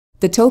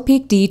The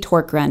Topeak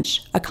Torque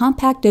Wrench, a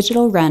compact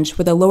digital wrench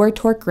with a lower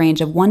torque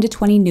range of 1 to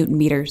 20 Newton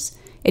meters.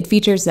 It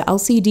features the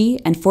LCD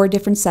and 4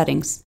 different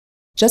settings.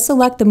 Just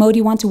select the mode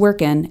you want to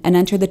work in and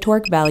enter the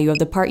torque value of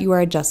the part you are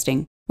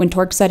adjusting. When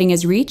torque setting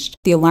is reached,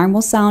 the alarm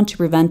will sound to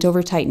prevent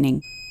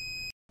over-tightening.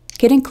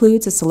 Kit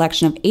includes a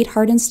selection of 8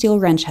 hardened steel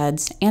wrench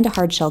heads and a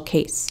hardshell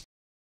case.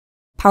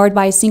 Powered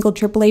by a single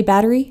AAA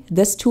battery,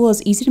 this tool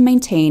is easy to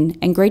maintain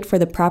and great for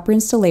the proper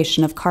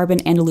installation of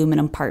carbon and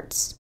aluminum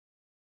parts.